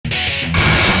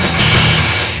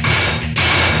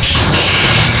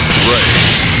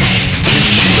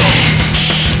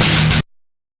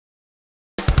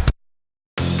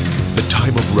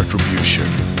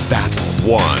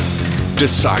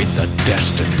decide the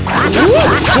destiny.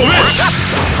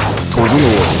 飛ぶの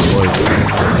は怖い。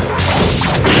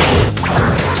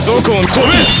どこを飛べ。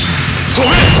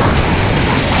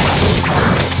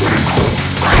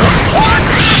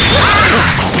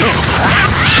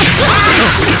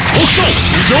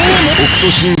北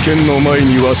斗神拳の前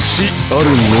には死ある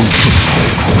のみ。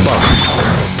バカ。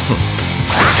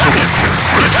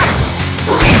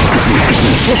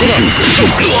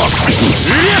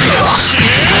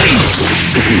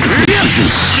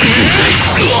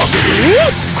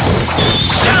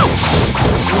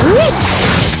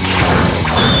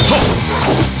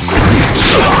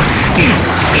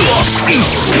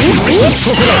そ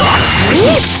こだ。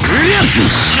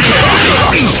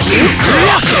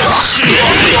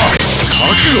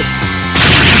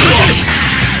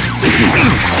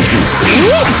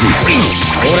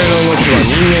俺の動きは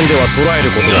人間では捉え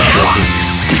ることがで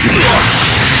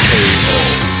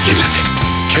きる。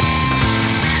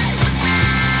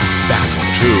Battle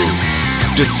 2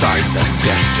 Decide the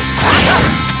destiny.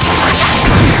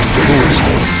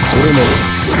 それも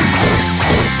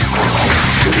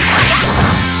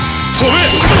飛べ。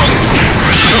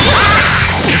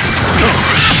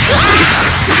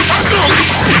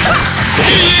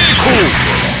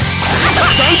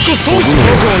断固通して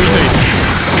僕を見ている。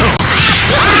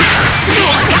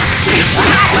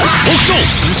北斗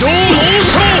異常猛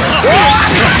将。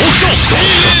北斗成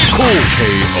功。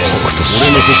北斗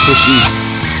俺の北斗神。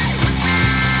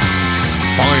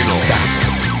Final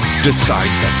battle.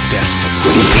 Decide the destiny.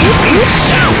 北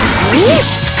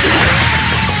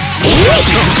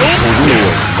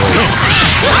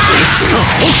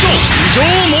斗異常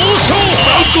猛将。断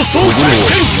固通してい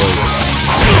る。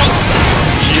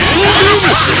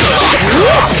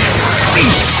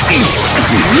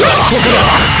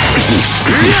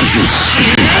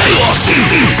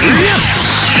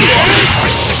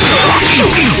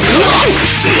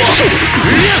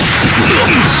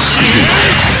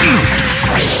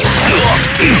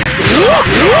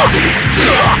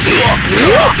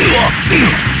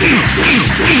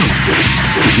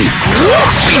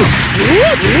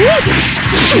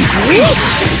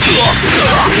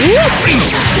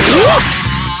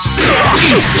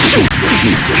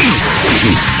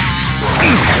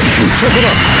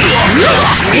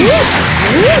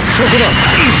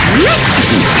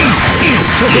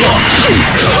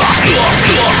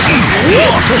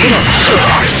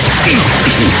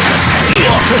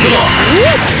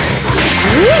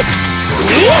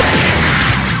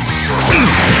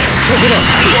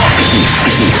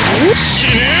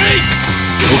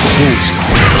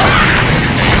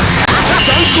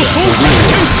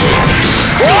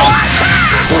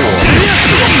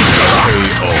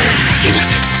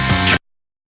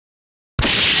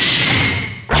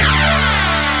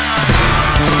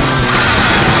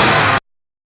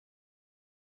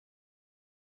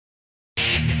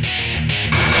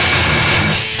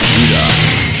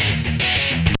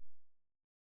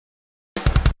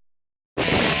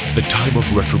The time of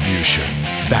retribution.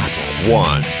 Battle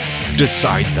 1.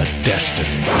 Decide the destiny.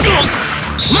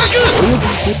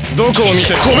 どこを見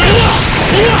て飛べ。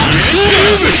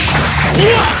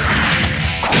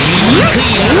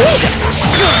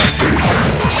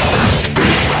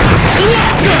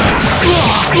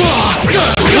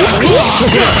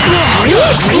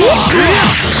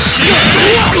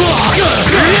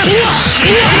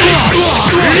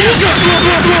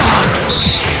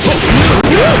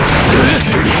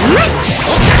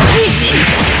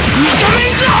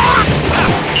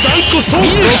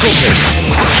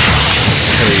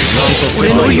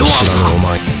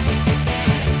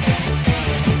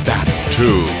Battle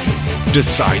 2.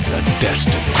 Decide the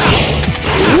destiny.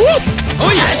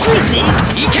 おい、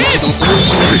行け。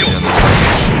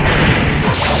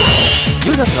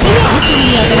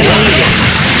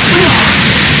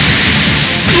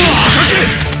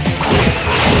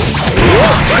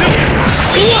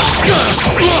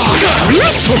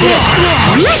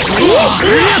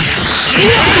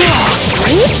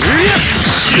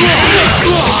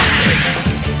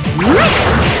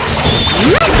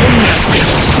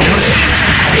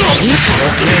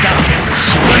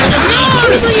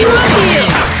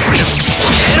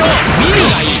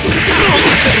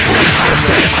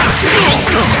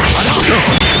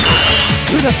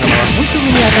ユダ様は本当に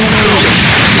頭がいいよ。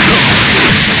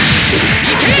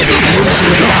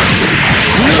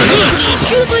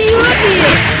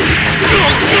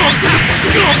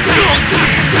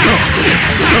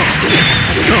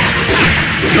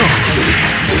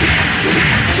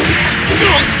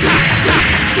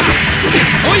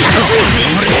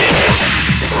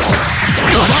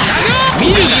見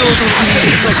るようとす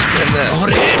る。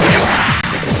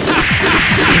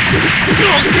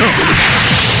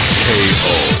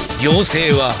行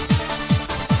政は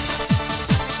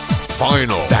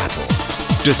Final battle.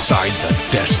 Decide the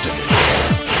destiny.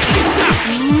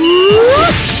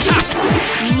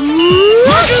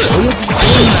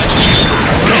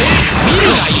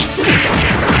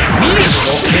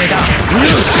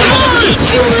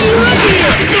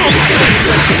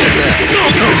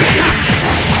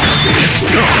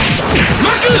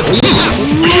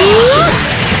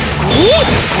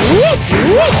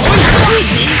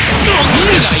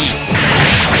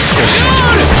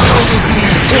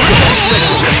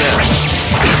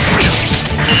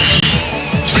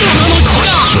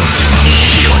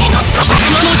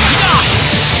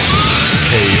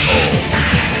 KO.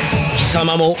 貴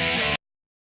様も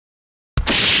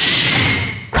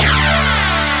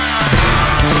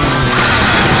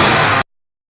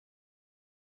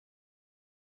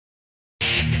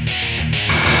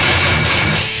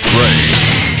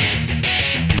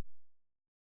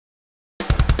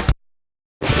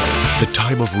The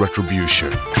time of retribution.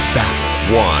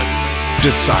 Battle 1.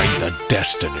 Decide the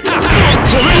destiny.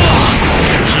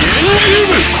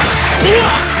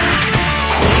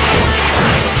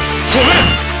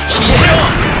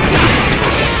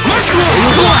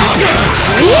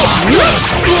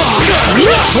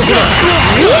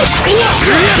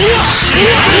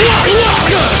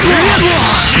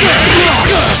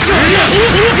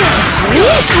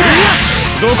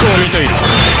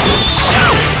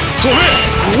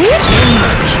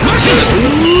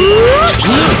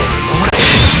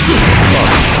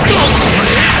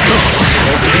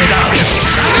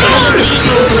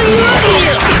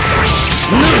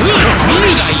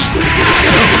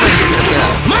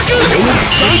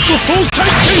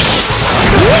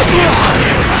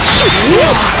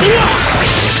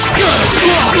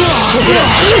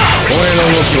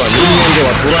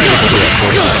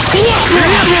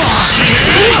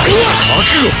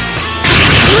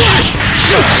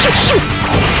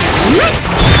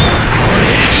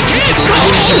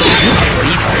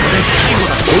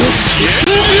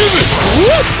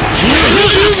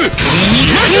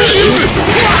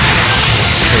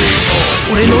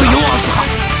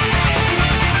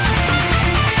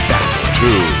 Battle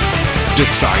 2.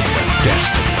 Decide the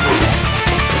destiny.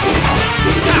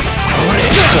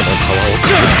 人の皮をか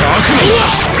ぶった悪魔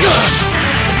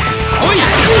おい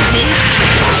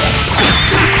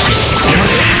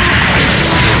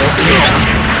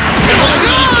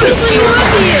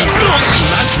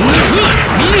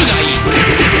見るがいい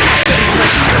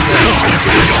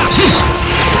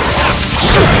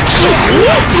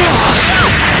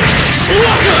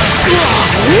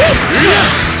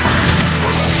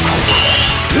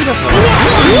手が触るわ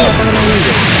からないんで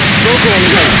どこを見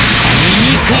たい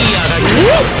醜い上がり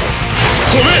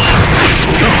止め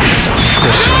少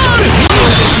し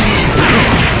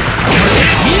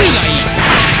見るがいい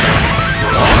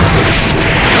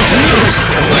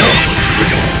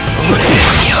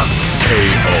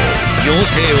妖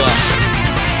精は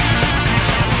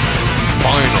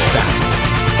Final battle.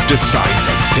 Decide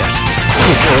the destiny. こ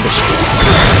こでしょ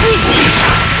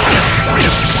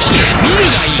見るが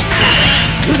いい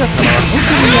ジュダ様は本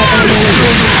当に頭の上にど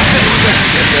う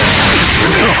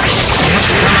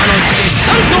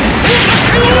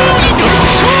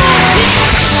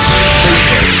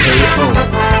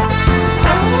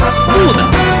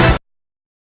だ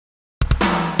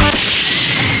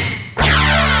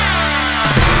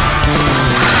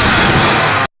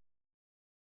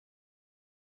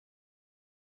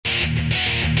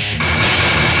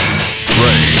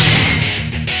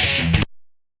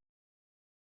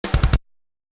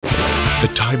The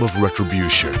time of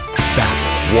retribution.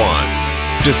 Battle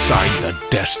 1. Decide the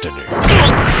destiny.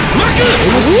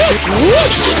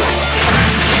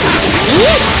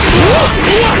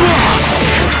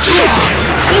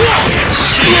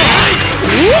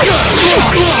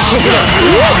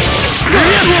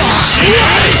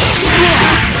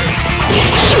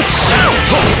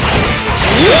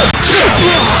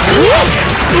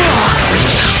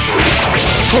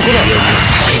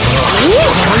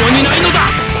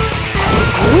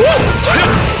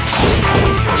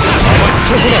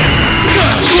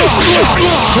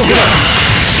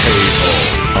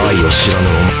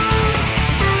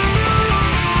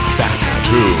 Battle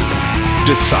 2.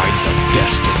 Decide the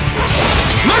destiny.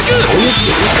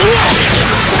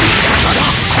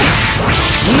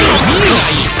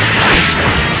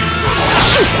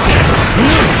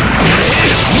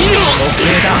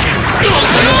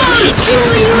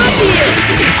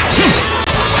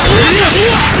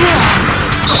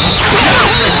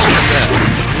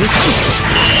 ジ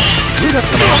ュダ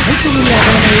様は本当に当た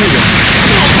らないようです。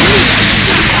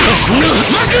お呼びし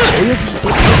て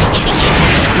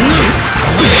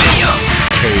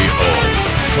KO。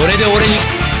それで俺に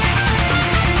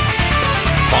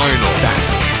Final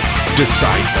battle.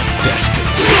 Decide the destiny.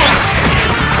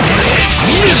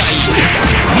 見るがいい。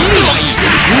見るがいい。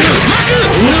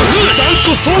ちゃん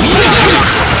とそうしたら。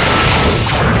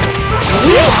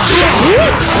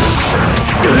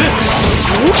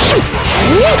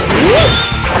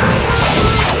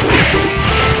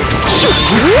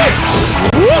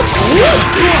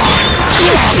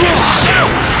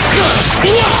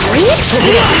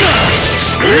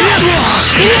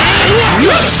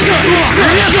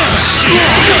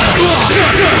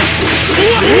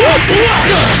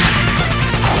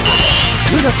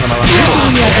ジュダ様は本当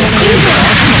に当たらないようだ。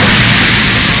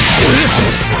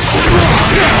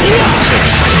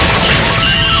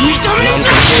なん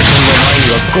と聖剣の前に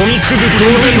はゴミくず同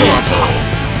然の。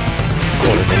こ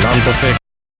れでなんと聖剣。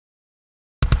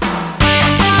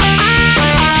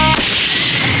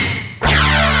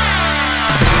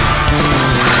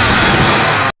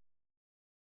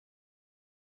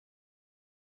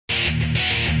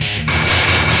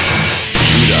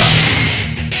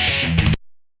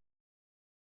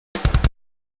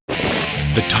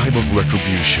The time of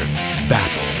retribution.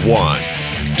 Battle 1.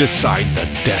 Decide the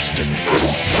destiny.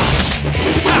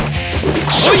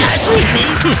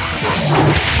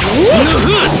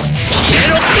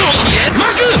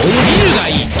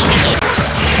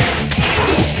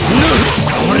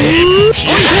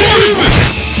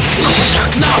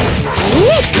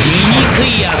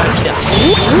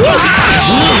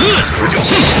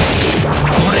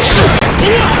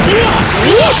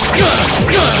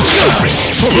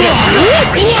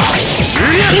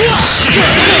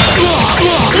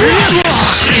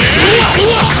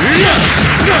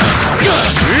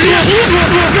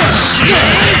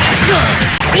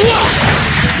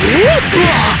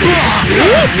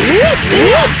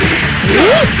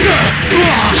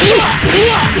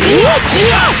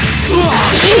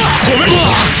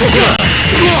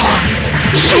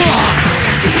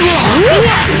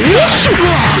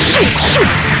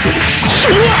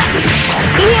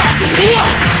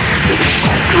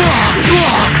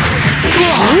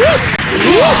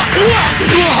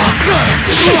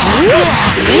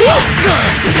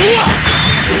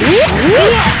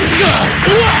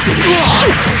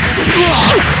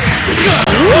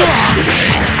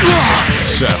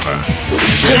 Seven,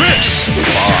 6,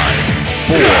 5,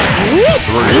 4,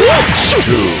 3,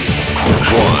 2,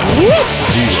 1,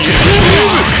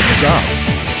 0. Stop.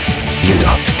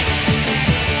 JUDA.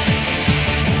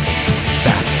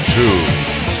 Battle 2.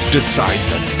 Decide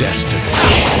the destiny.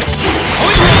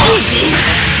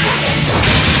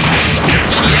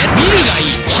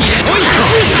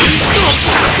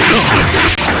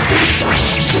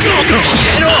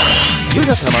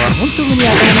 JUDA 様は本当に当た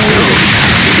らないようです。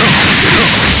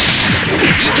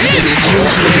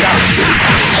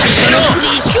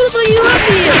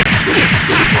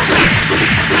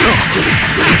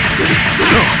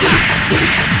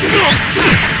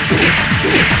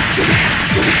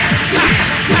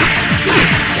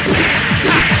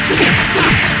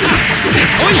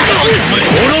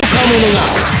愚か者が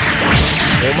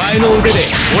お前の腕で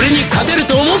俺に勝てる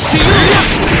と思っているのか。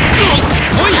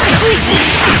おい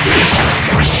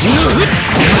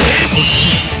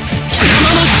貴様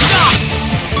の血だ。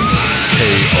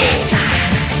 KO。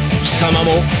 貴様も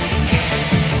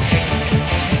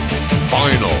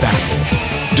Final battle.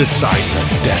 Decide the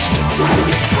destiny.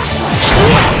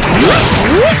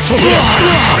 そこ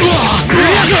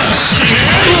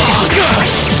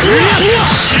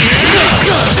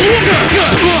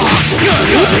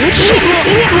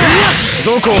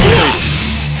どこを見て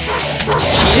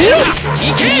いる。い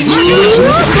けつま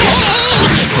らん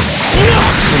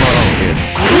け。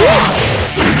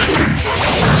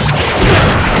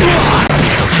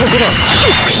そこだ。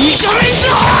認めんぞ。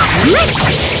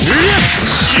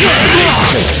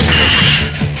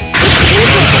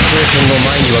聖剣の前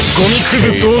にはゴミくず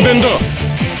同然だ。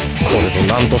これぞ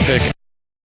なんと聖剣。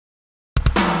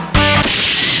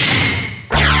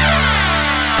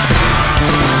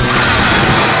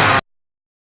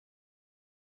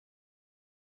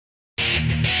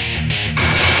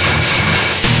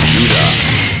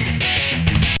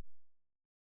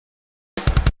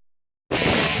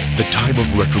The time of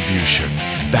retribution.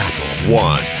 Battle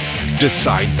 1.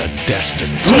 Decide the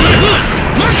destiny.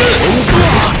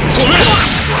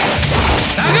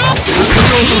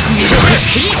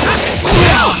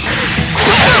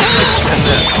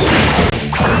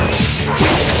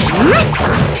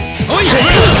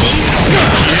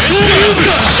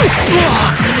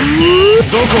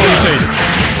 どこを見ている。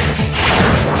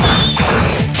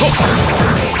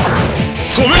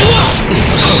止めろ。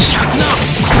100な。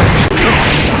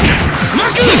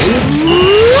巻く。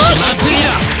まずいだ。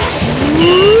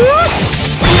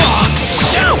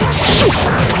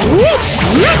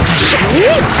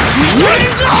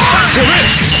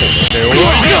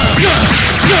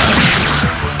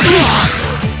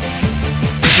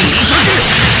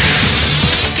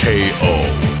KO。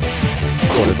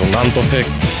 これぞなんとせ。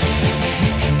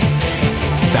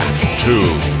Battle 2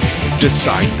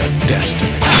 Decide the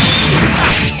destiny。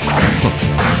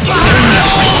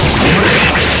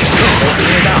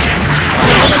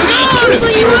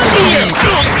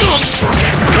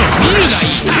 見るがいい。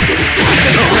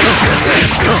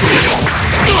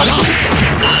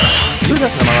ユダ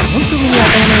様は本当に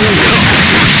頭の良い。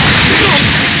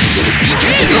行け。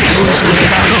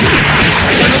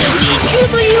一級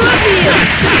と言わせよ。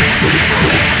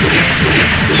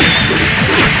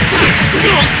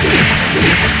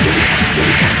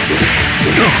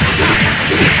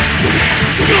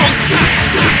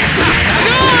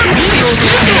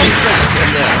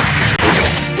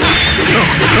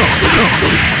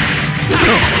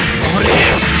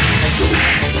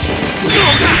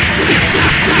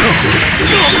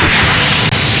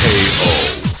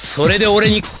それで俺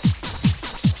に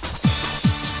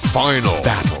Final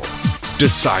battle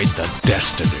Decide the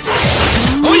destiny。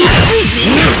 おい見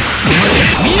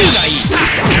るがいい。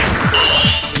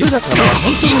ユダ様は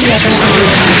本当に頭が良い。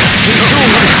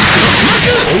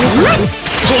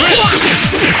止めろ。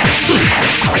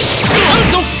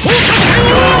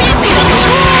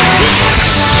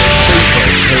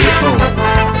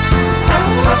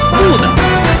どうだ。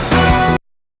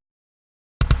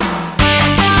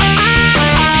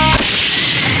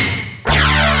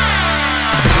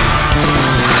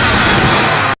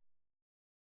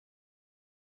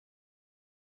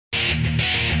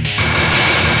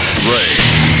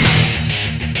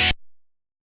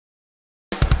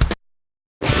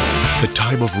The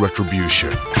time of retribution.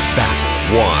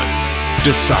 Battle 1.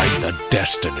 Decide the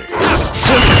destiny.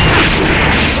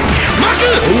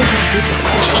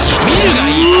 見るがい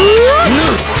い。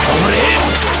これ。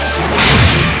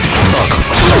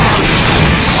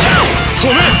止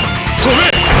め。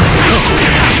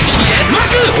マク。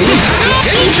見る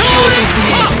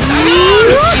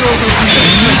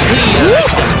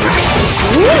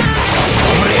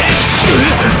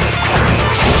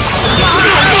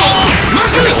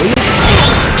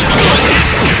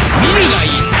がいい。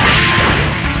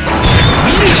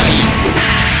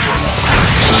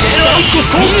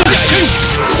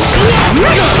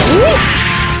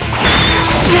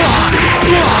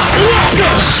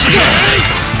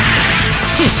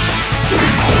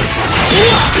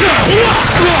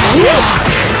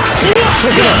そ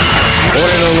こだ。俺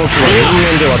の動きは人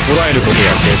間では捉えることがで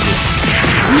きる。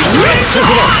そこ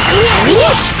だ。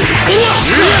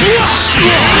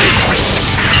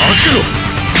開けろ。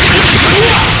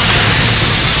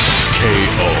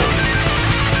KO。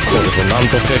 これとなん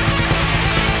とせ。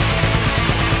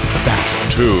Battle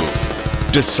 2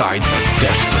 Decide the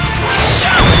destiny。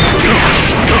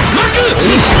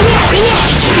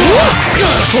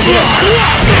 そこだ。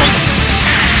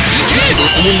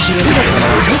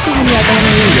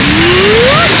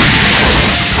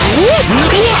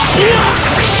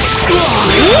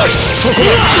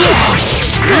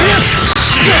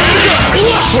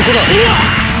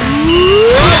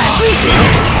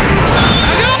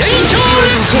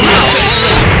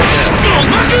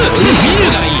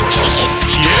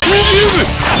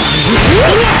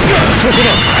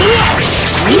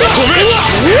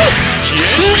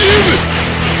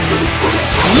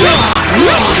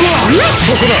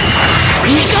そこだ。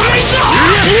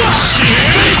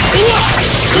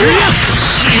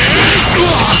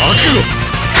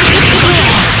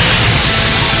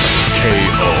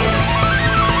KO。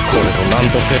 これとなん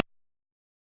とせ。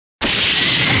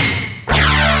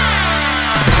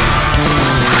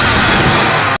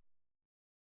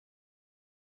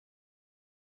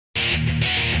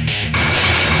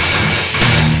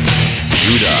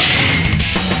JUDA。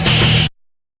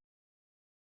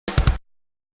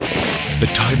 The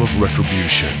time of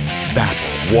retribution.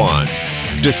 Battle 1.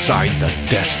 Decide the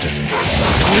destiny.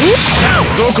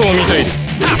 どこを見ている。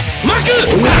マク。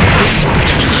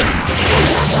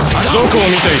どこを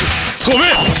見ている。止め。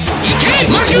行け。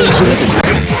マク。連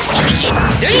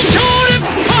勝連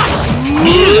覇。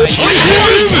見るがいい。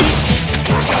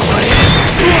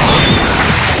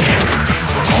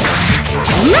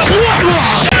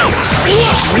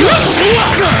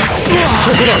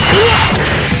そこだ。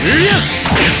見る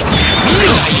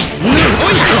がいい。お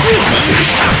い。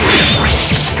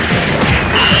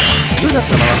ジュダ様は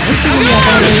本当に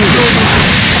頭のいいよう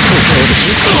です。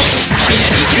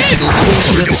どこで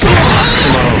知らせてし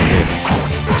まうね。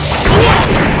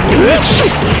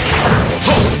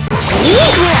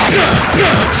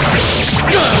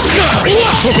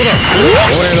そこだ。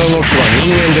俺の動きは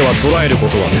人間では捉えるこ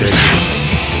とはできる。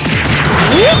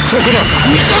そこだ。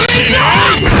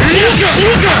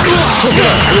そこだ。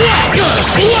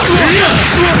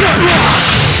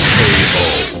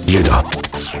ユダ。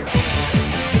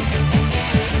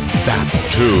Battle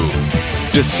 2.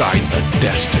 Decide the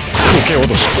destiny. 受け落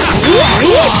とし。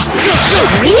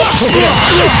そこだ。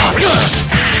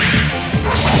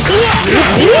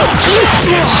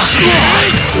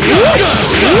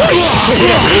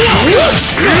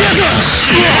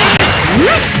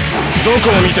どこ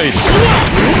を見ている。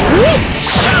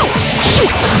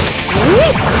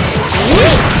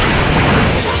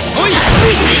おい、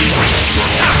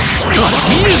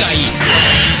見るがいい。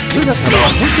ユダ様は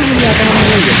本当に頭の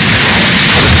良いです。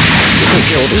受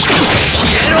け落とし。消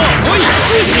えろ。おい。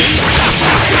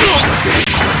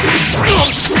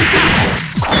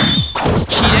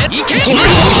いけ。消え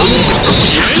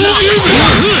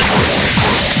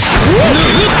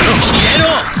ろ。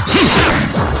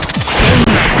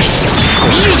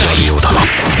見るがいいようだな。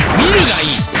見るがいい。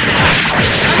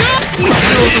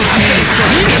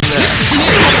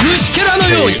虫けらの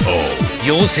ように。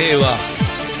妖精は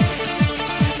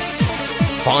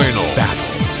Final battle.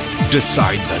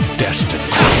 Decide the destiny.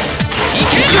 い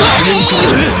け。貴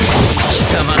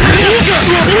様。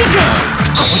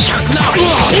こしゃくな。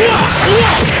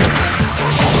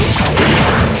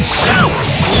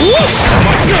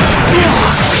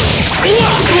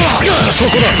そ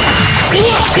こだ。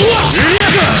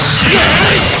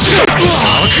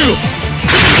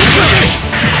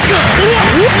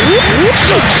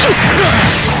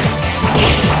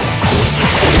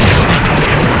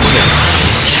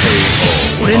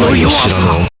俺の弱さ。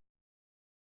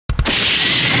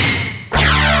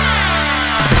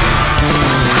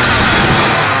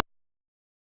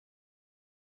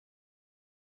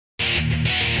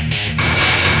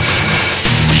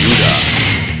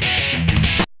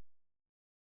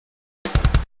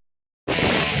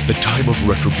The time of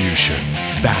retribution.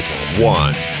 Battle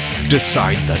 1.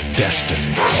 Decide the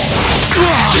destiny.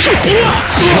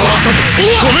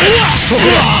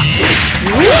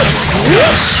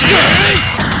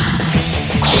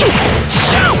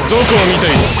 どこを見てい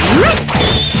る。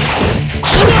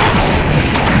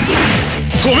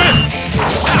飛べ。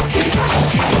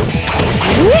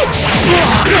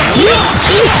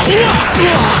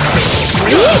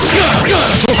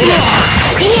そこだ。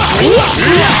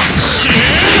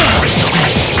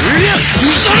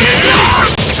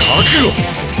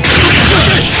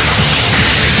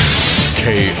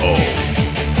KO。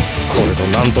 これと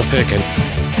なんと聖剣。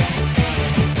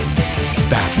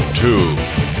Battle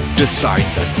 2. Decide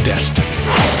the destiny.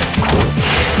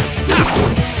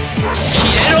 消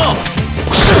えろ。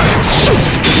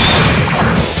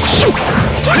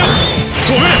飛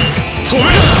べ。飛べ。消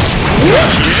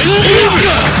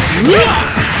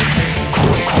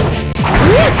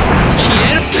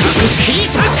える。ピー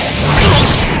サー。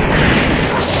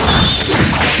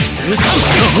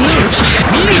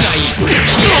見るがいい。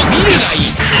見るがいい。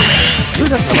ユ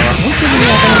ダ様は本当に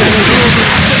頭のい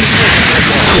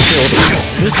いよ。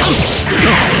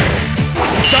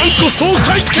断固総裁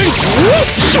権。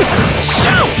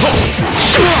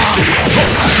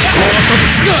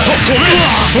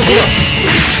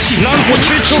なんと成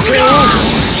長権を。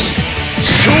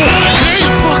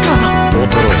バカな。衰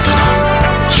えたな。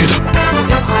ユダ。こん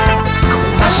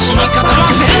な死に方は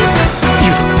せん。ユ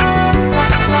ダ。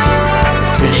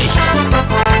レイ。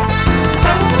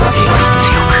俺より強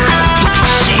く美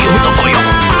しい男よ。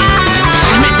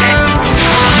せめて。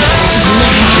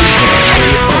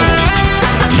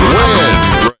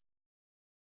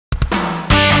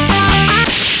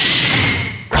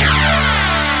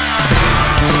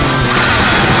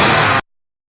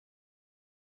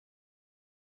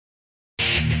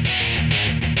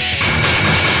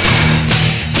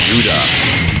JUDA.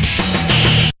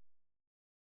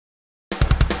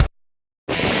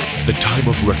 The time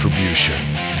of retribution.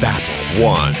 Battle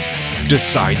 1.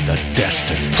 Decide the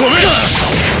destiny. 飛べ。う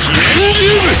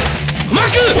ま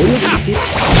く。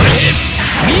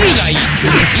見るがいい。い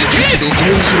け。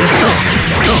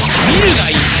見るが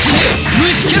いい。死ね。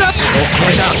虫けら。こ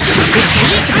れだ。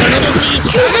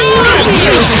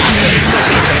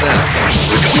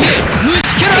死ね。虫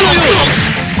けらのよう。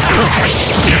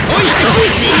おい。お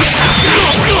い。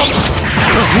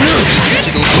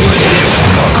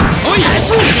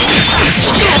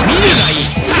見るがいい。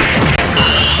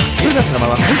ユダ様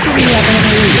は本当に頭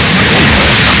のいいよ。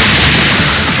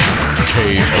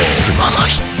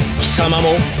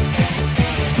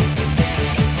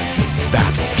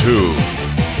2.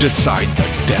 Decide the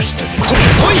destiny.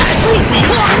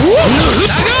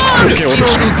 受け落とし。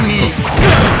つ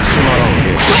まらんね。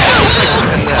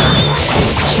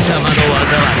貴様の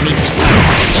技は見た。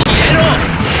消えろ。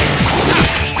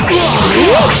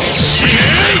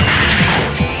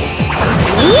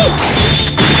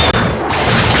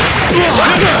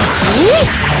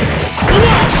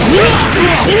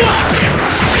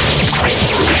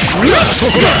そ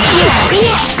こだ。開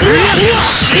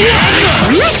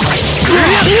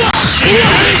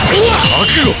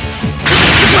けろ。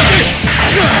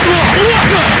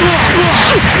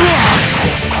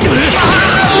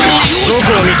どこ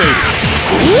を見ている。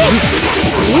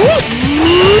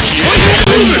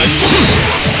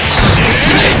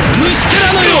虫けら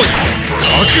のように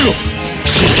開けろ。引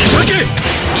き裂け。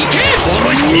行け。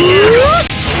殺してやる。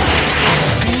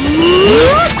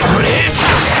これ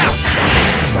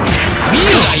見る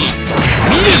がいい。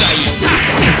見るがいい。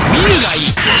見るがいい。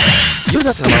ユ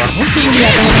ダ様は本当に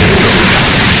頭がいい。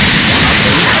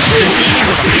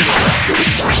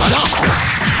まだ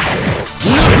見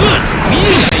る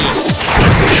がいい。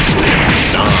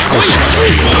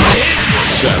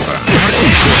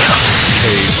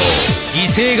犠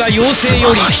牲が妖精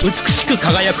より美しく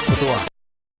輝くことは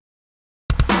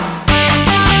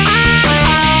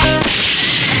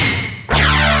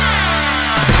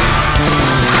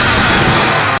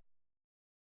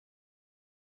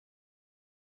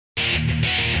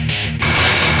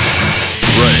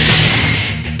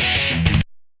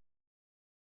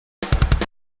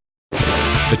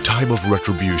The time of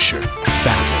retribution.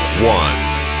 Battle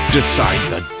 1. Decide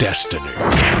the destiny.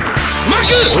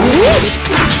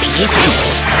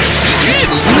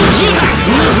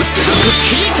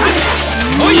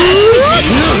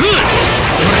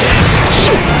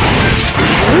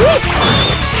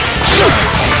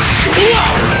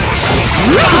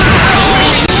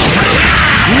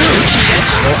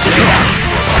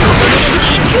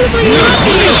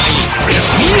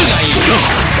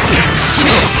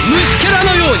虫けら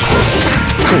のようにこ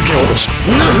け落とし。あ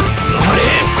れ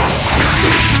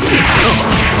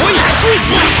おい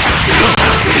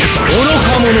愚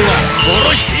か者が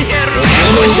殺してやる。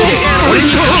俺に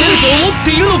勝てると思っ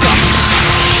ているのか。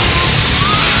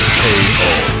KO。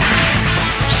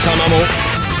貴様も。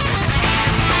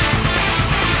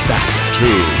Battle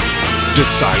 2.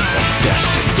 Decide the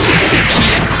destiny.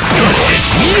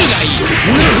 見るがいい。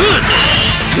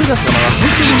ユダ様は本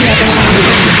当に頭がい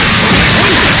い。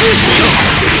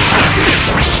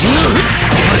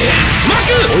マク！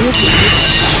な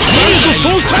んとそ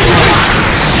うしたいんだ。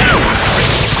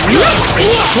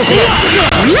そこだ。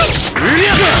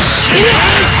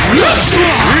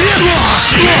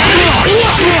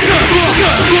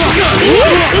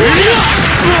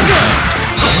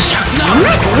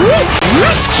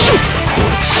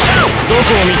どこ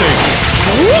を見ている。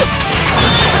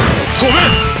飛べ！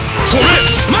飛べ！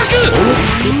マク！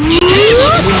いけ！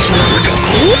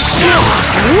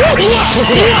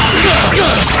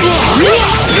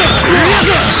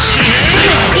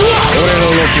俺の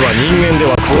動きは人間では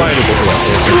捉えることが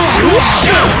でき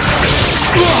る。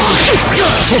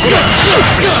そこだ。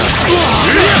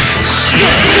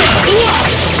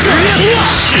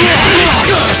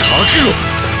かけろ。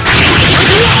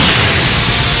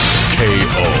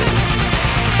KO.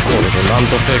 これでなん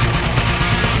とせ。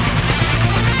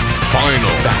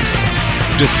Final battle.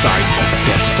 Decide the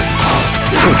destiny.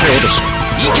 受け落とし。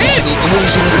行け！どこも一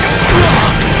緒だ。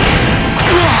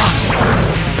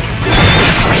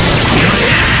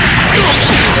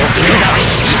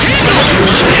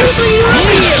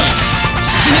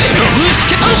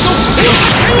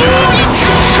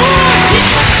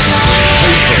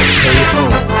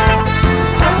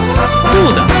どう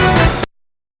だ。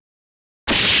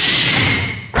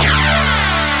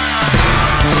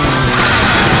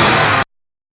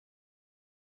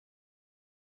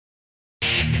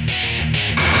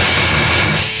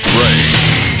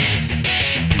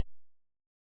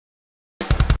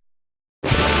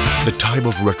The time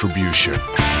of retribution.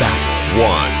 Battle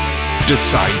 1.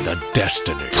 Decide the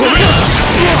destiny. 飛べ！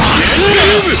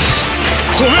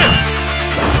飛べ！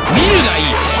見るがいい。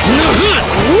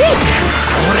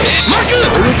俺マク！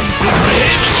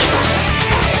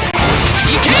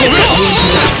いけ！飛べ！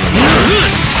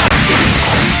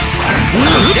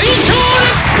連勝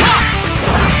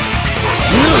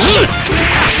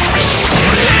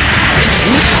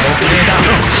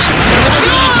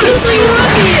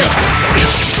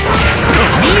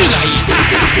見るがいい。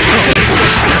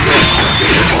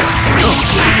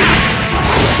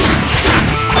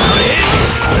あれ？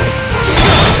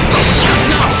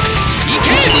いけ！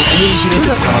ユ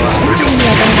ダ様は本当に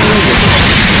頭がいいです。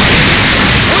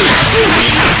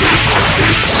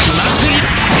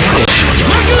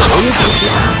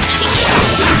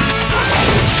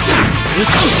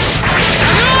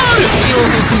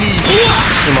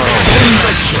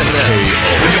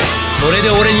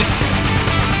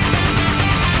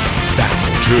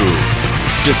2.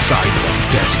 Decide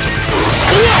the destiny.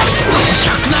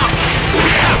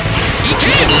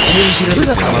 ユ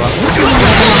ダ様は本当に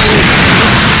頭がいい。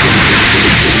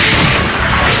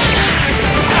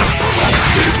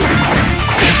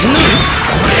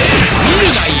見る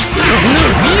がいい。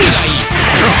見るがいい。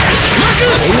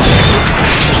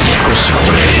少しこ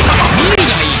れだ。見る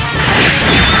がいい。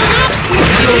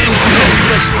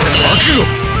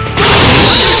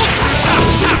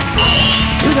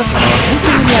ユダ様は本当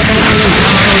に頭がいい。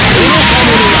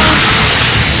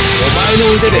お前の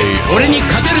腕で俺に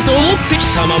勝てると思って貴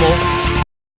様も。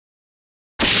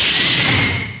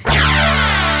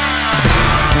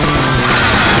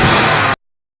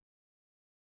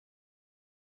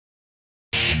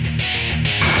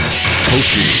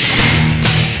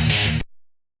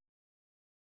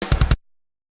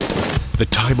The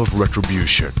time of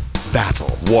retribution.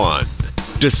 Battle 1.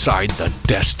 Decide the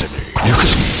destiny. 行く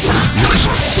ぞ。行くぞ。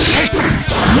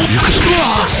行くぞ。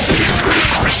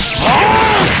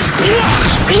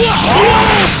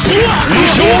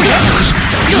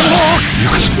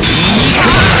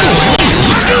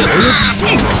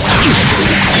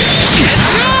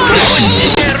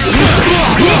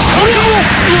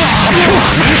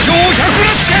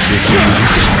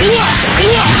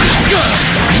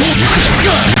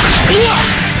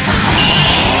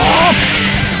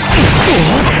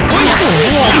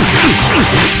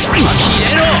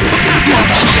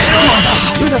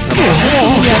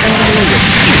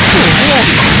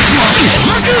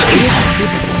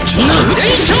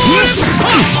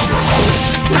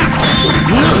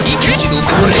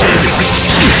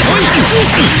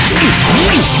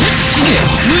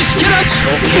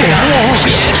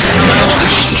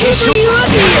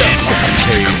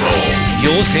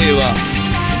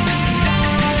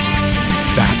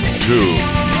Battle 2.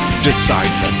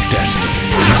 Decide the destiny.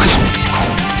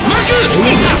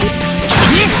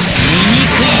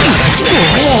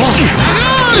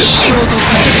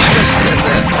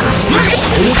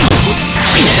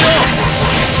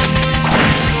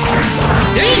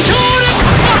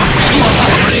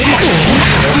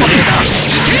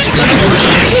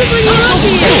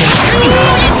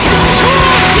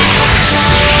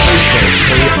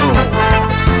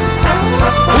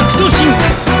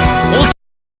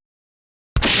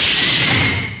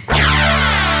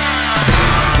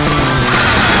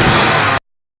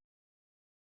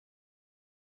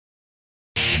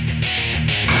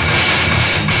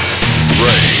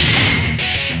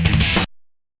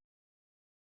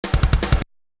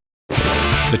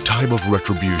 The time of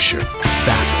retribution.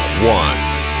 Battle 1.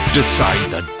 Decide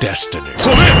the destiny.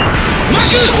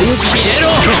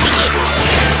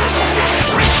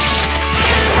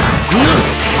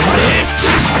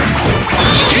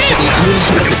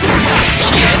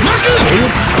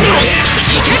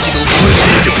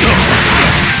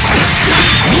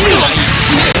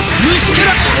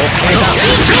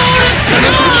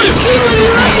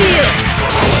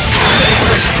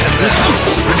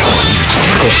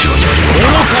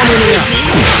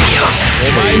 お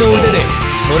前の腕で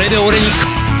それで俺に。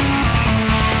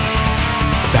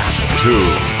 Battle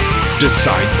 2.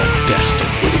 Decide the destiny.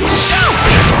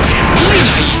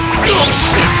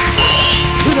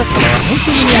 ユダ様は本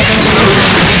当に頭がいい。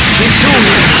でしょうね。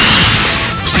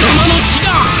貴様の血が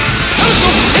ちゃんと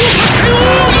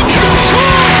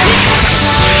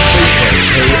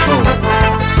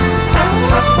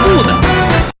どうだ。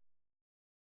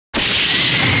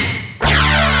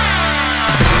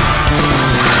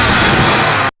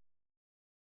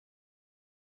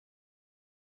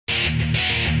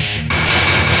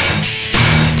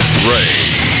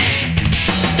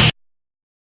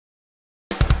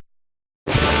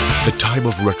The time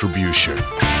of retribution.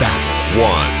 Battle 1.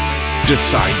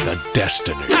 Decide the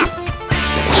destiny.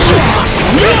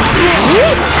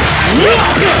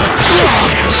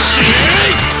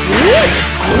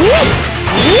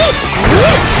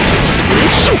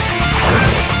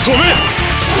 止め。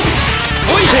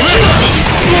おい止め。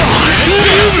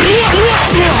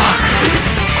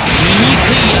醜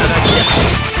いあがきだ。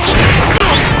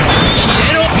消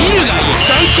えろ。見るがいい。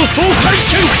断固総裁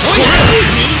権。おい。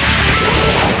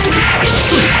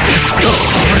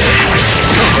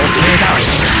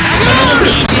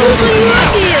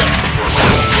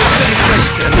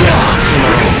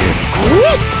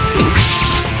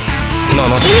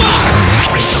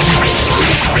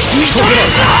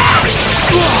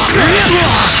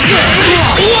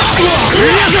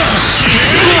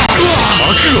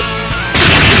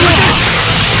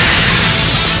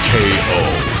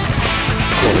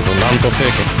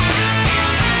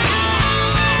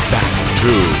Battle 2.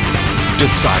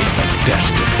 Decide the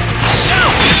destiny.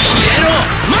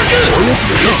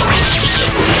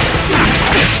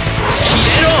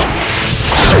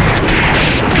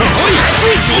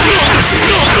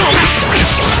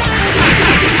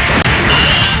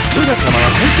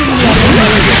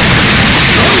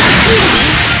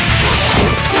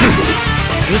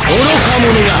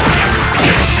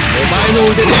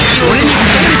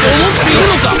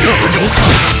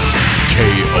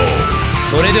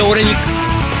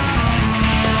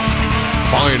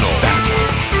 Final battle.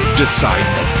 Decide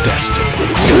the destiny.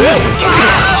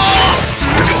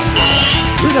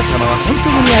 ユダ様は本当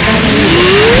に頭のいい。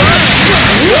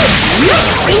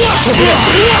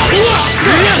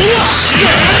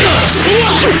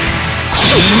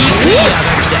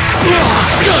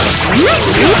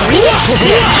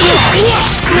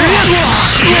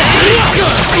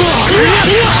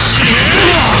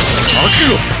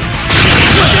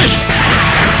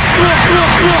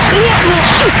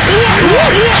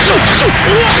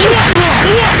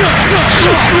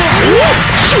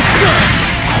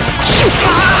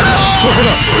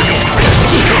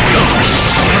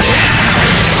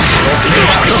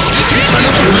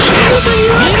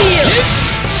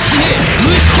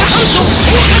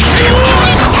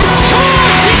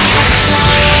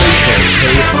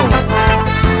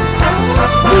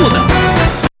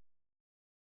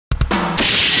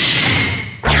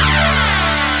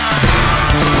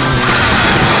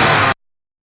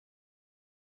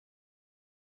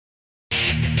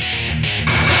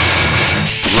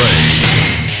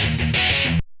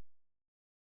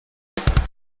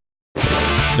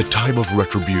The time of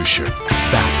retribution.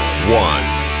 Battle 1.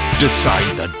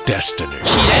 Decide the destiny.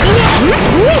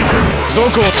 ど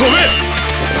こを止め。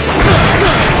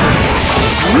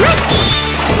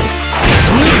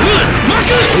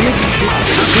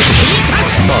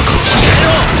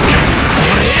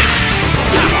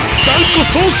断固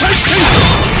総裁戦。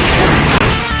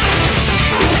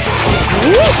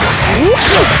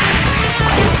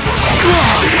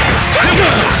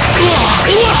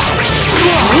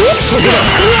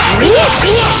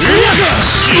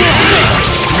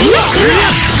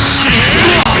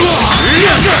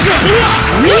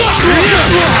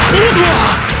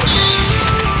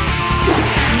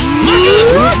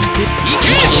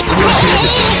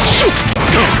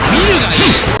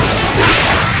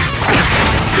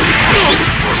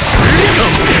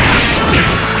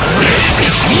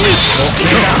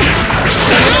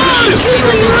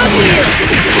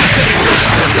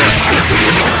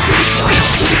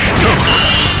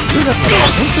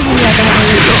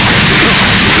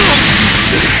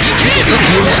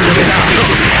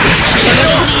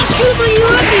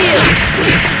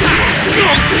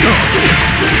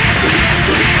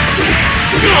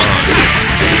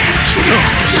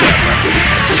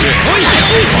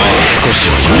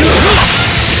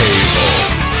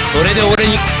それで俺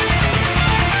に。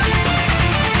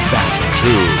 Battle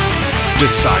 2.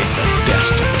 Decide the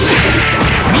destiny.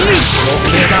 見る処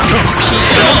刑だ。消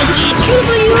えろ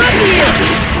と言わねえよ。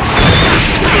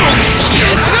消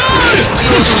えろ。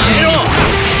消えろ。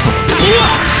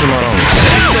つまらん。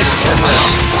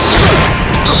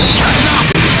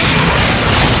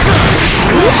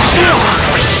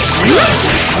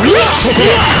そこ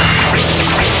だ。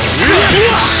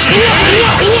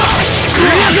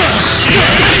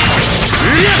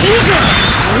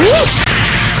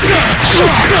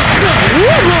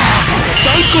断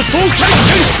固総裁戦。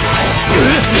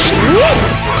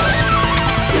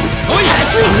おい。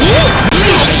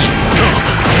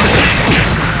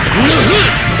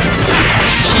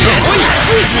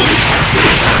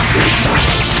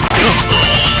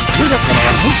ユダ様は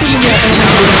本当に頭が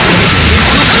いい。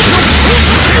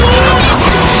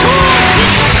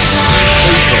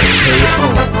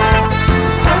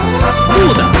ど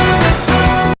うだ。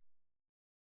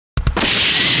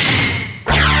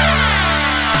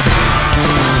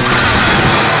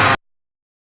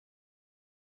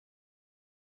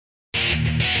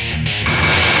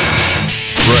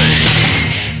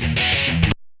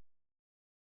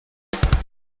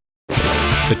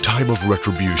 The time of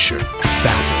retribution.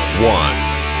 Battle 1.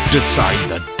 Decide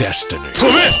the destiny.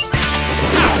 止め。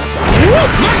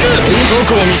ど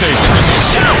こを見ている。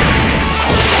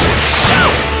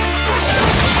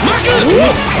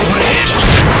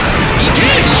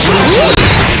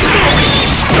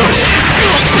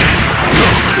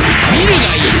見るが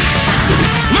いい。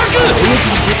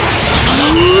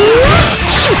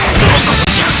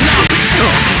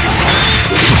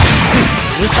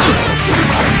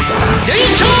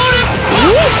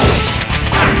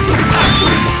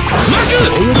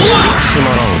つま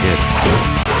らんゲーム。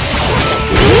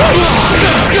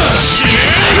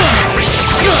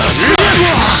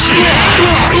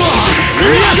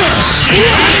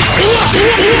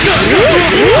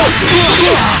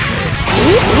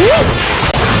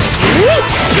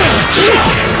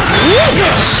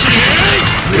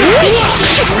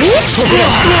そこだ。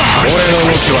俺の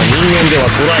動きは人間では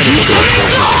捉えることができな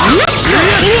い。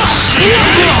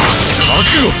覚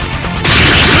悟。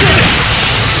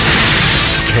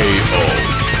KO.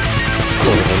 こ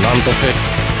れでなんとせ。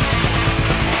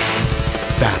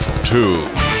Battle 2.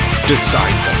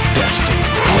 Decide the destiny.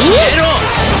 消えろ。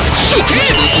引け。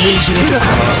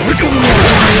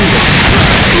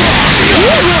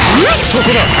そこ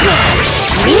だ。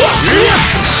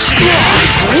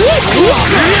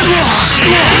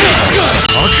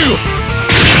覚悟。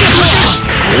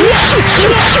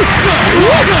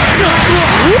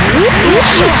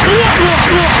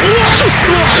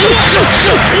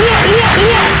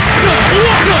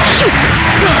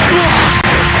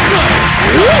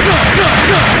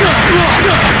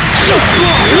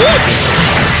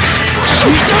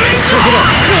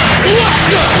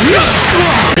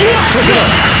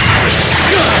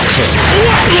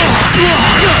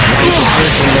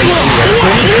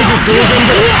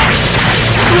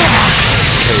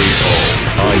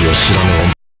愛を知らぬ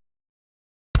女。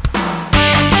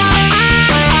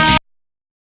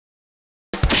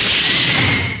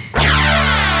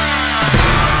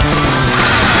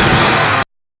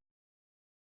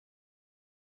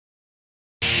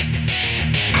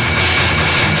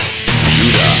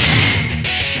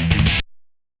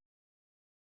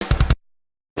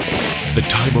The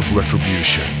time of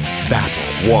retribution. Battle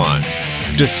 1.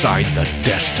 Decide the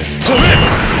destiny. 止め！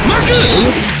マク！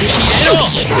消えろ！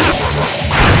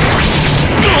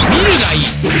見るがいい！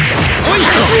おい！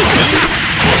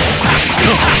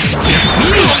見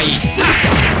るがいい！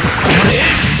あれ？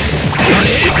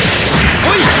お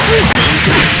い！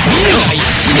見るがいい！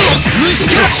虫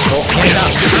か！時計だ！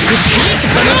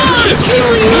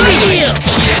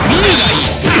見るがいい！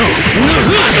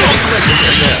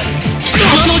人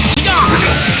の血だ！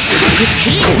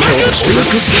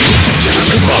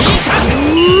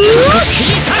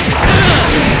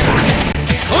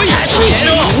おい、消え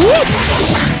ろ！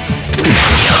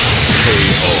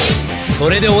そ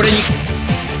れで俺に。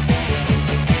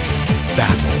Battle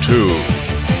 2.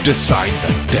 Decide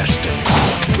the destiny.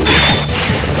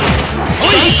 お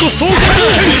い、総裁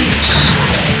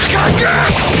深く！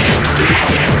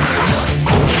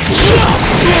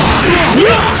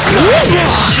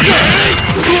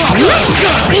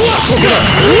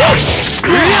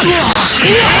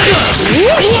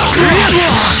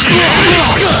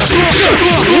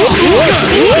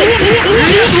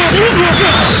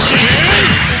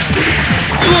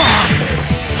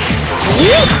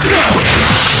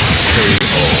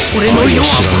俺の弱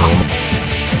さ。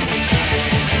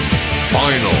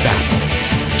 Final battle.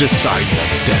 Decide the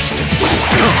destiny.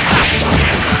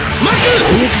 マク！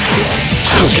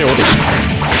時計をできた。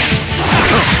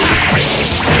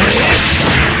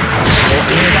時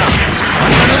計だ。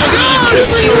見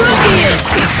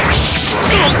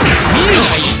るが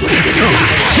いい。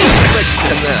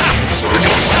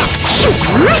貴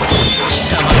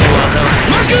様の技は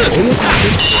マク！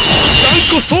断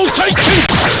固総裁権！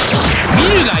見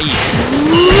るがいい。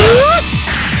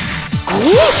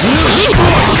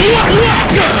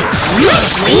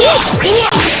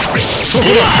そこだ。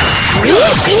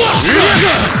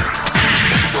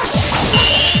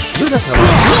ユダ様は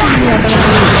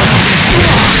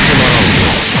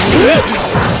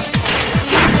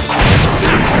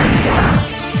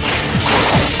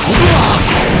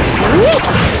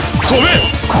止め！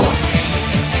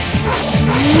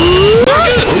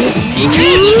行け！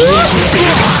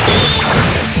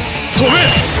止め！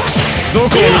どこを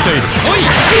見ている？おい！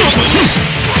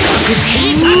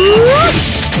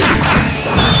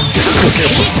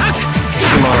す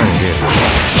まんゲーム。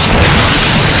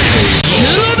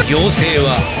行政は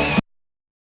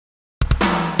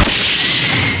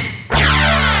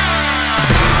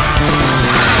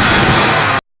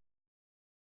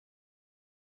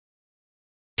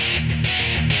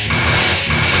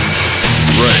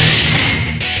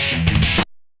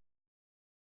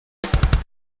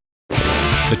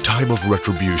The time of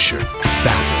retribution.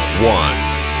 Battle 1.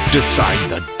 Decide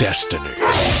the destiny.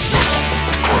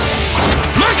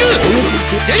 マク！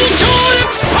電強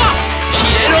力パ！消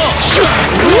えろ！止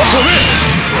め！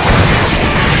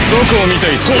どこを見てい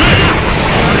る？止め！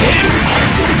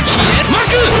消え！マ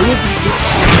ク！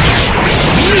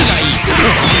見るがいい！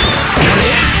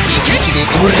いけ！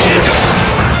これう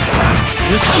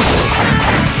さん！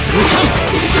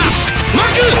マ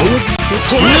ク！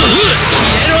止め！消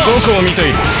えろ！どこを見てい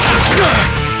る？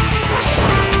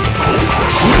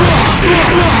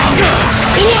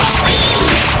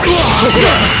そこだ。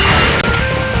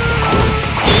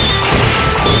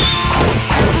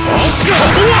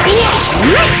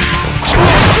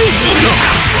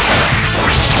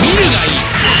見るがいい。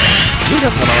ジュダ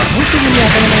様は本当に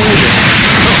頭の上です。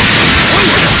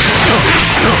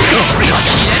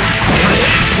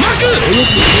マク見る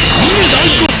大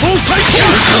根総裁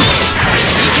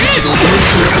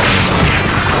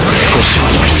少しは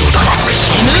余裕だ。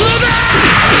死ぬのだ。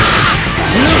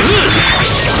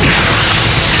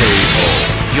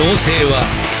妖精は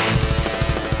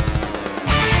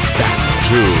That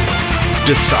too.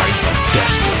 Decide the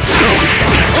destiny.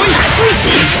 おい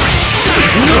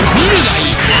見るがい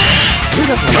い。ジュ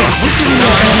ダ様は本当に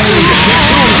頭の上です。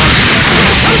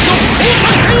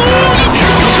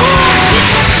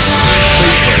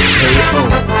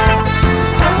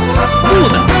どう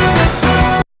だ。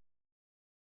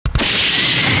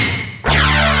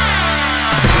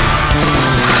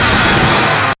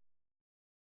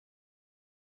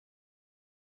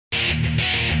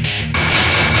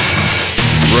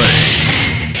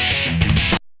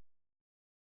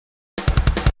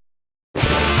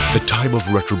The time of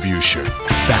retribution.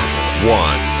 Battle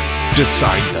 1.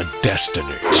 Decide the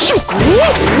destiny.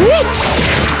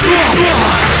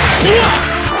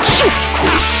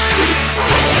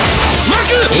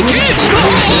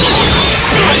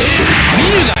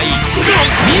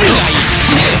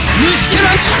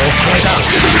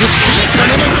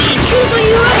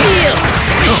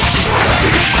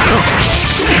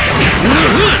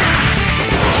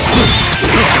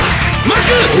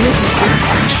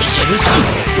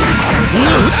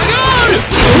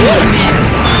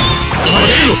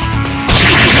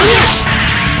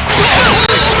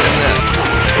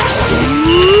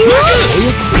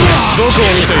どこ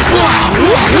を見ている。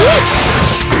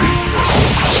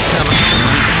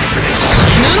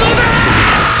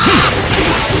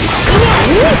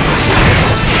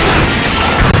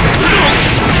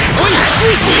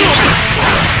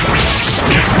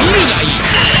見るがいい。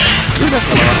ジュダ様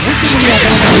は本当に頭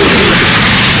がいい。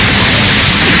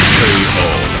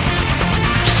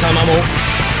貴様も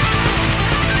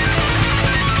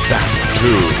Battle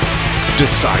 2.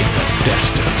 Decide the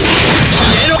destiny. 消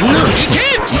えろ。行け。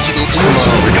一度つまらん。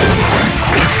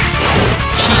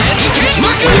消え、行け。マ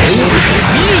ク。見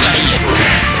るがいい。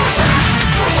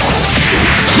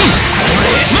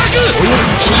マク。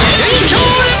消え、行け。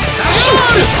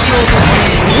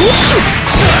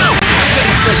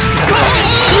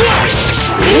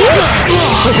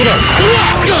そこだ。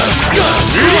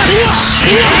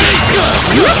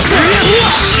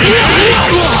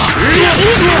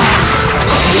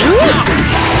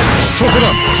そこだ。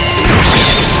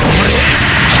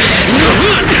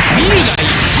見るがいい。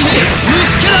死ね。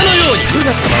虫けらのように。ジュダ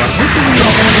様は本当に頭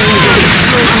のいい。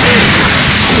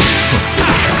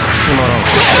つまらん。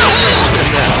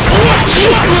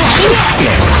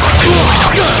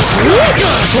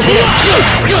そこだ。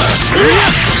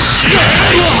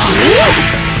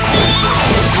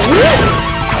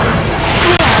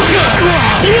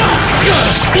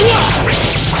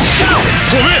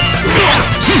止め。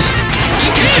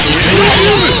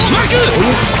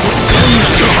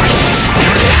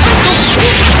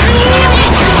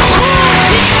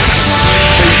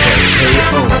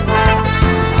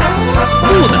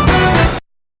どうだ。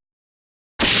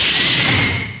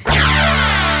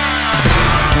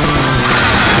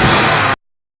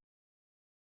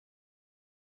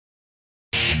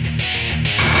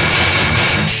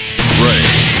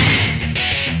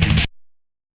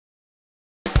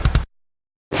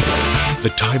The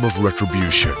time of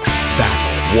retribution.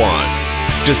 Battle 1.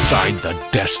 Decide the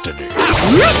destiny.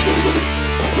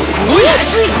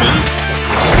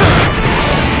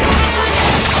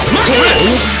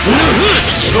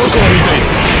 どこを見てい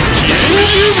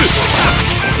る。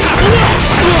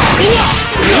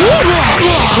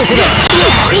そこだ。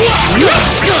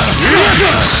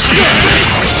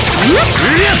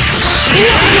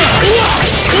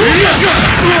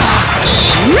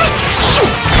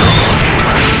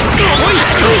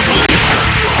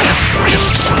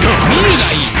見るが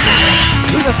いい。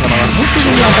ジュダ様は本当に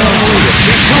頭のいいです。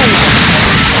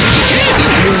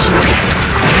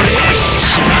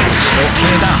処刑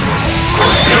だ。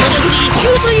一応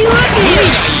というわけ。見るがい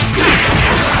い。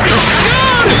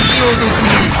気を毒に。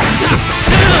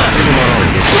つまらん。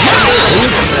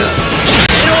消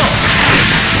えろ。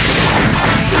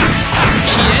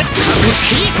消え。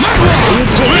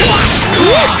止め。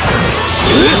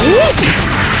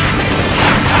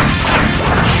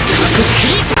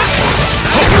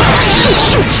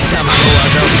貴様の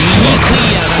技を醜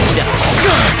いあがきだ。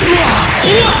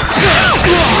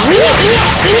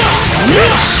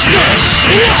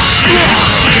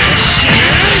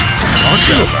ど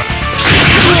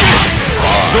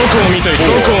こを見ている、ど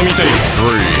こを見ている。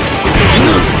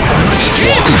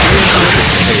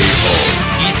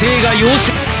犠牲が要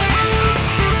請。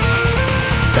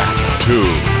Battle 2.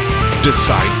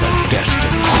 Decide the destiny.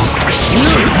 見る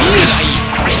がいい、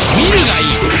見るがいい。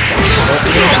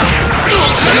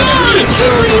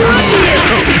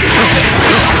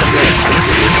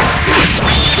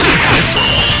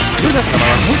ユダ様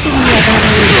は本当に頭が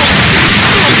いい。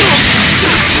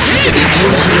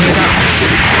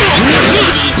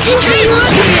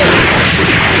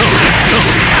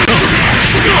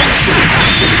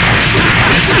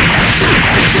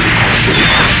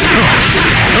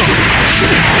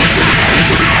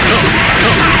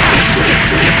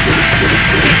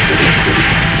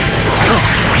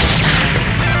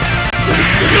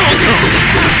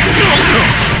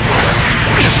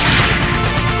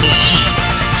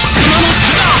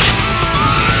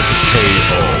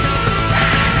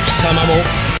貴様も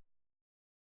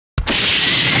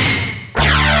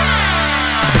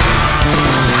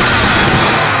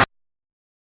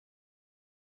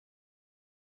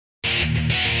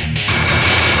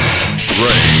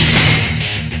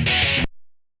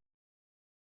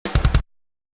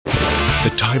The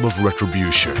time of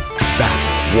retribution.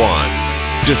 Battle 1.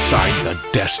 Decide the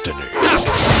destiny.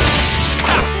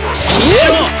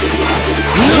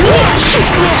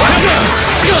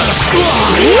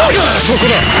 そこ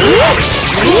だ。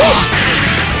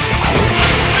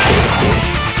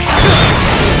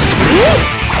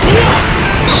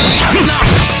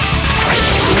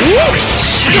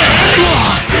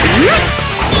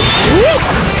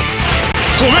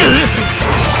止める。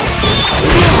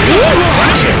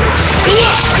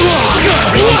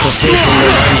なんと聖剣の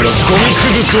中にはゴミく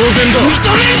ず同然だ。認め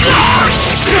んぞ。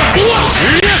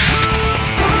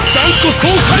断固総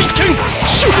回転。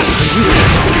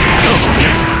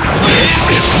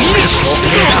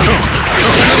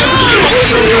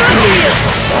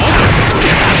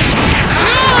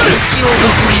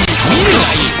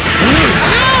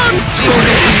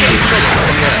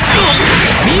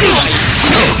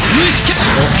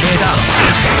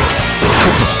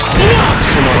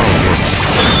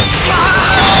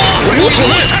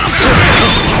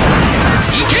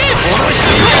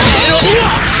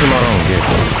つまらんゲート。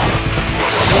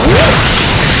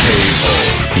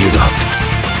ユダ。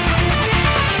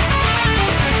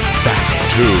Battle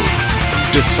 2.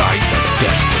 Decide the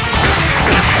destiny.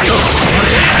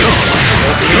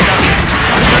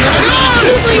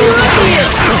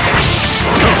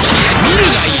 見るが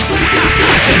いい。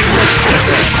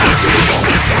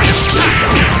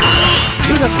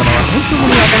ユダ様は本当に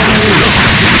頭がいい。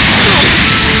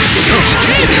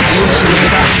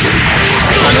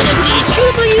一応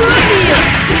と言わねえよ。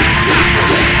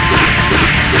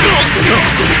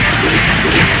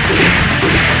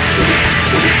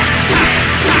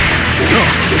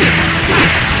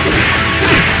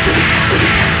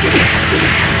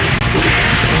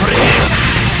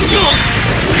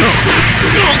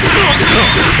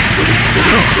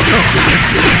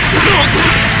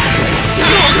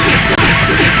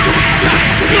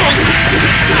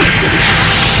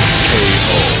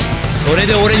それ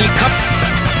で俺に勝っ。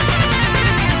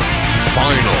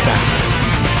 Final battle.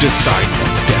 Decide the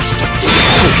destiny.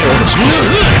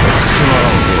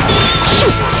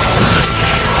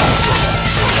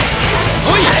 お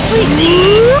い、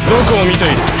どこを見てい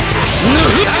る。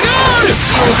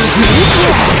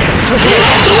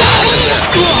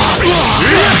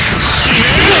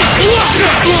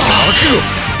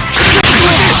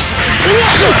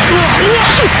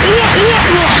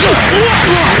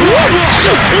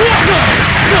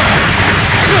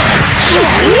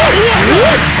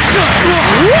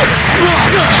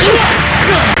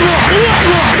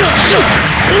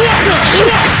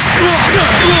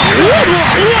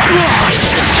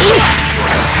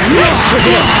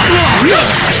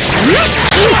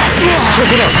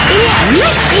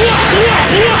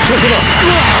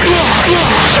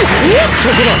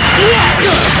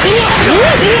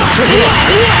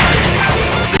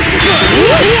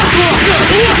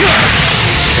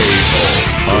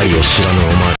愛を知らぬ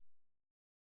お前。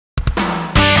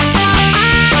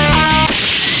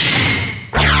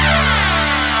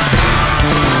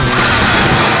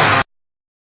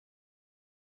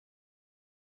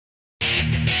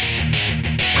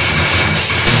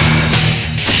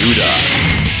 JUDA.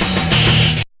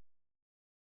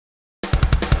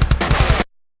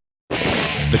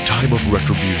 The time of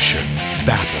retribution.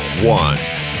 Battle 1.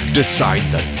 Decide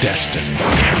the destiny.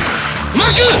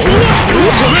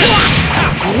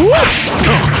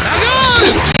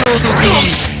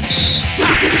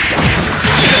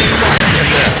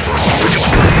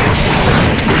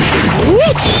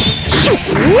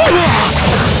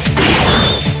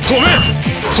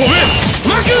 止め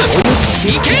マクい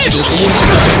け。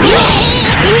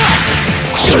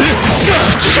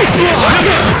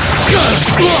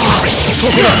そ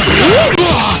こだ。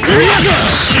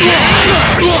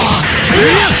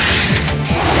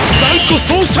断固総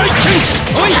裁剣。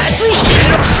おい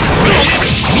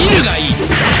見るがいい。い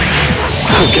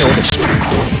け。そ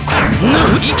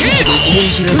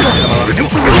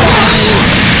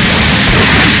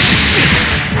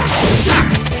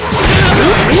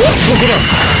こだ。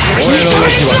俺の動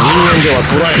きは人間では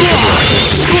捉える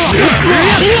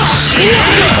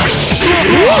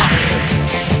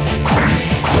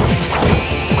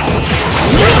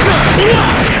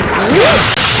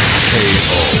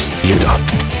JUDA.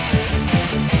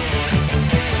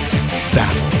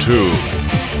 Battle 2.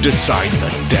 Decide the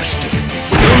destiny.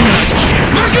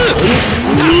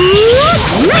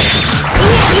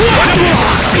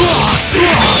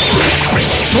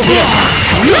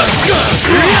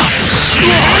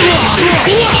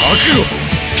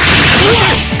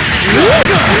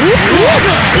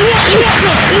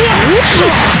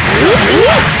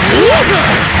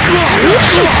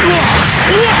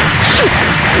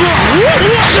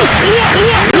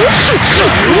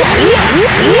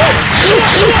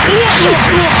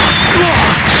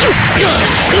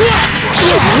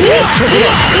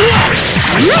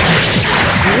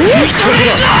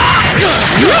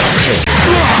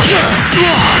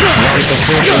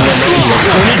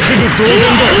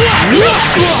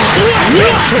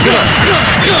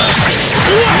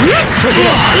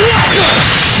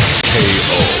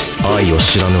愛を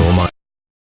知らぬお前。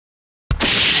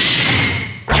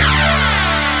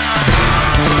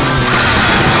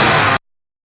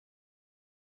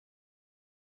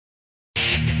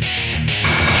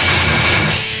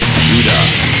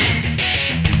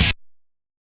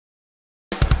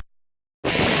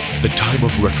The time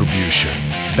of retribution.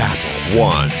 Battle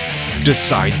 1.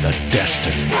 Decide the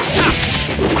destiny.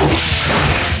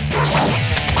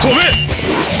 止め！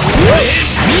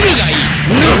見るがいい。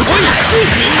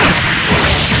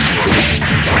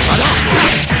あら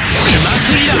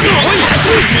祭りだ。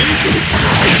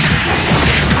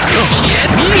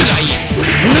見るがいい。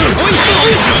下が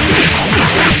る。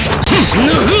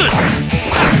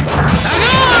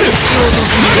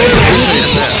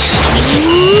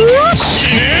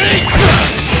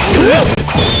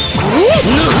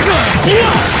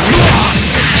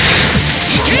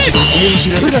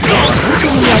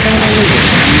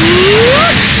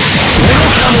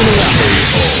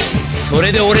そ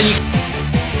れで俺に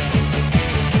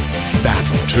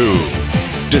Battle 2.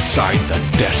 Decide the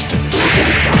destiny.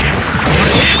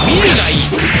 見るがいい。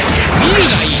下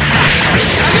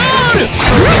がる。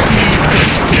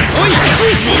おい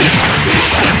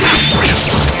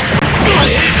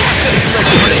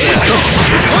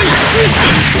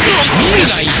見る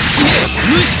がいい。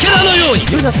虫けらのように。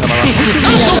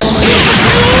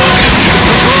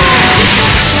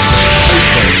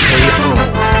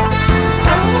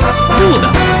どうだ。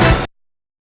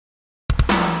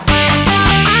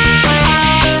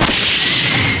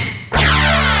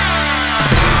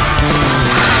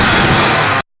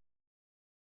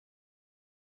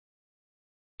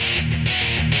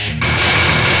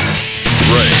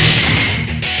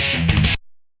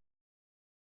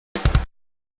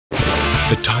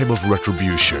The time of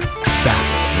retribution.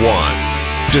 Battle 1.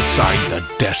 Decide the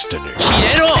destiny. 消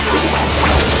えろ。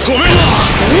止めろ。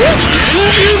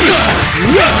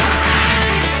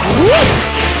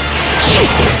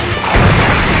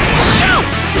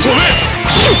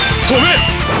止め。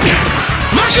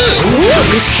マク。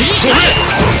止め。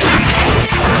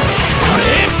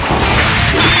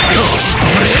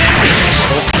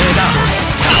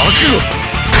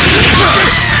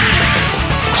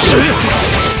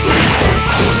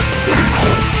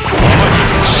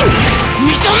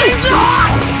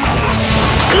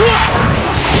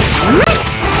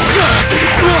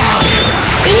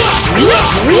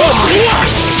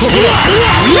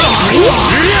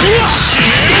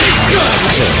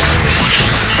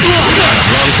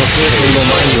なんと聖戦の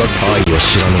前には愛を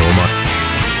知らぬお前。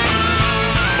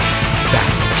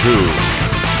Battle 2.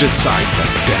 Decide the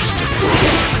destiny.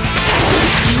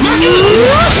 見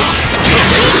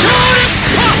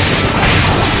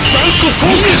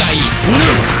るがいい。見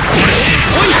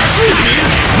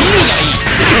るがいい。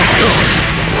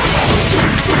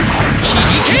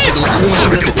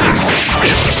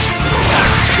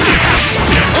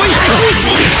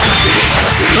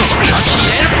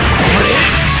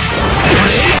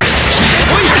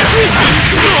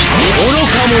愚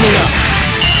か者が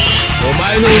お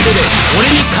前の腕で俺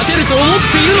に勝てると思っ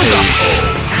ているのか。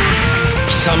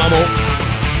貴様も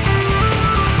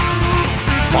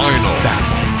Final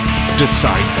battle.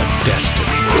 Decide the destiny.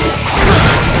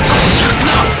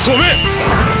 止め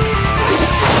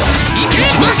いけ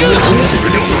マグ見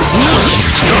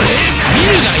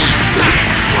るがいい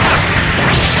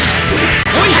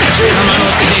おい貴様の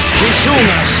手で化粧が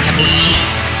したとし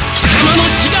貴様の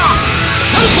血が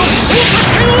なんと放射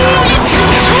線を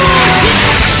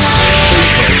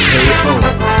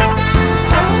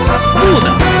どう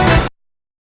だ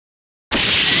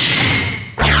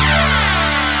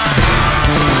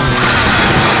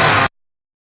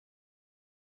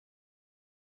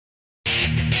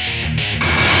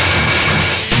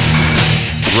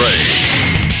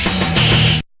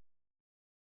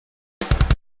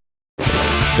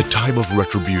The time of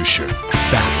retribution.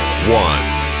 Battle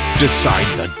 1. Decide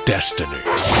the destiny.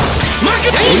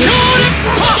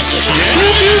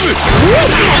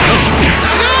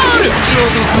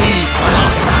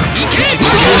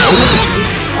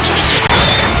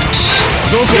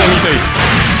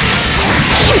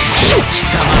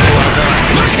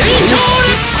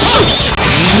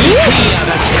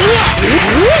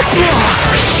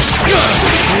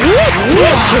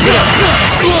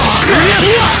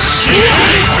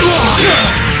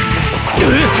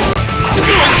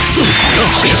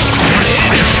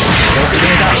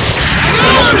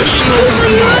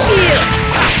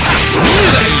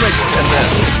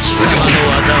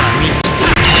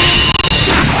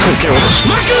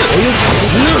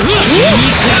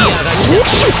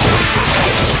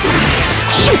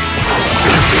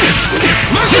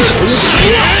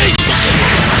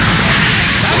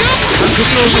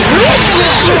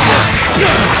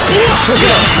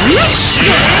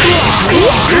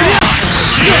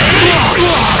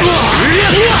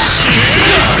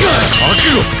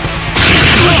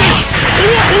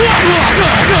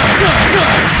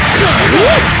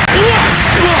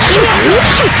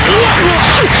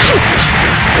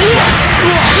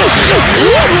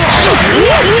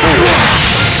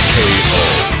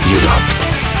 JUDA.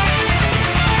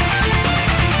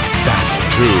 Battle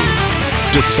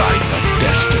 2. Decide the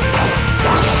destiny.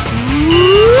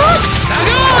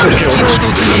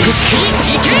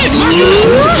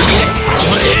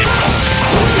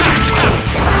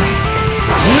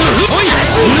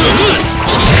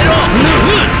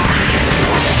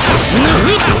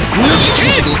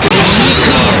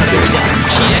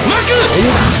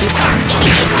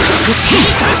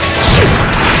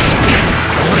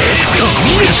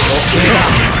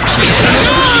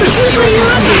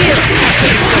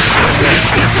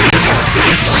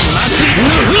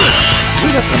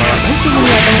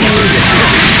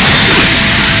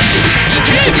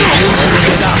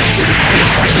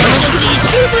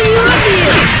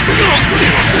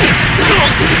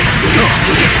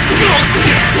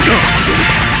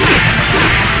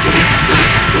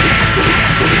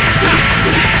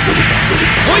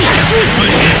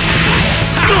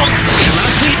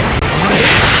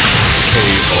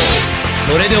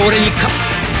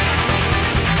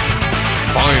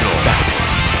 Final battle.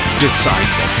 Decide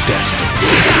the destiny.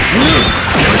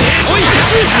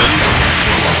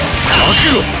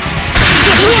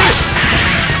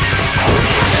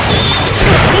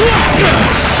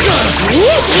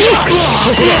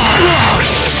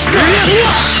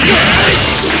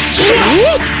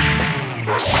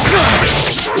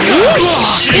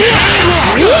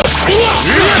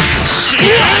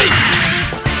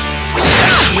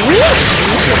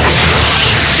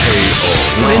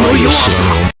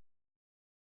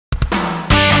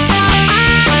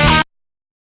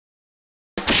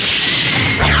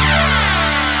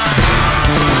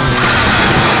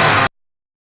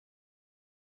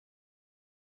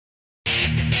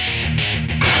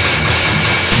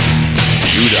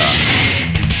 JUDA.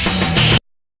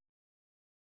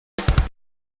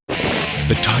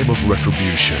 The time of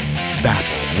retribution.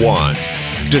 Battle 1.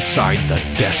 Decide the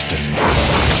destiny.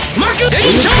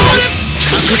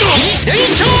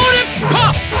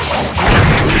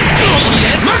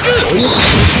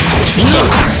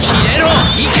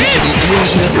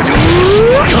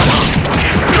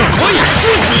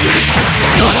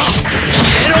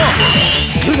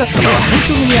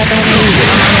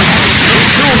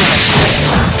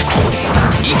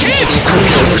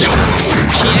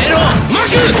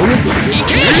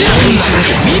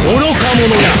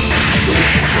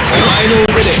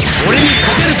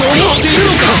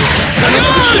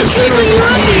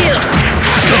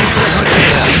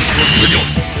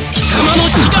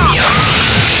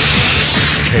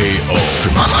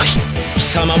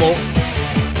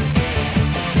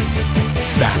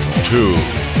 Battle 2.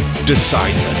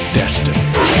 Decide the destiny.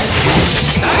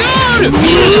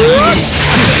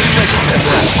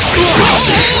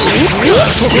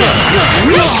 そこだ。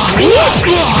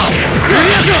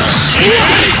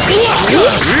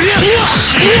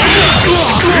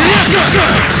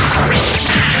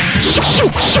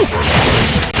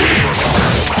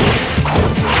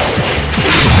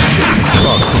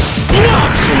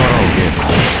つまらんゲーム。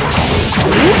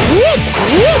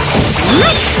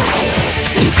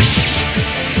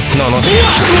7つ。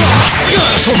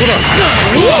そこだ。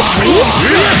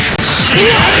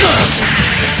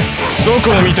ど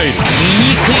こを見ている。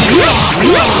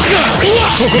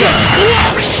そこだ。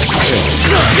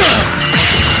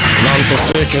なんと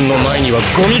聖剣の前には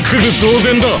ゴミくず同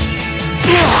然だ。どこ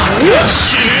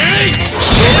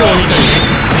を見てい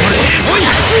る。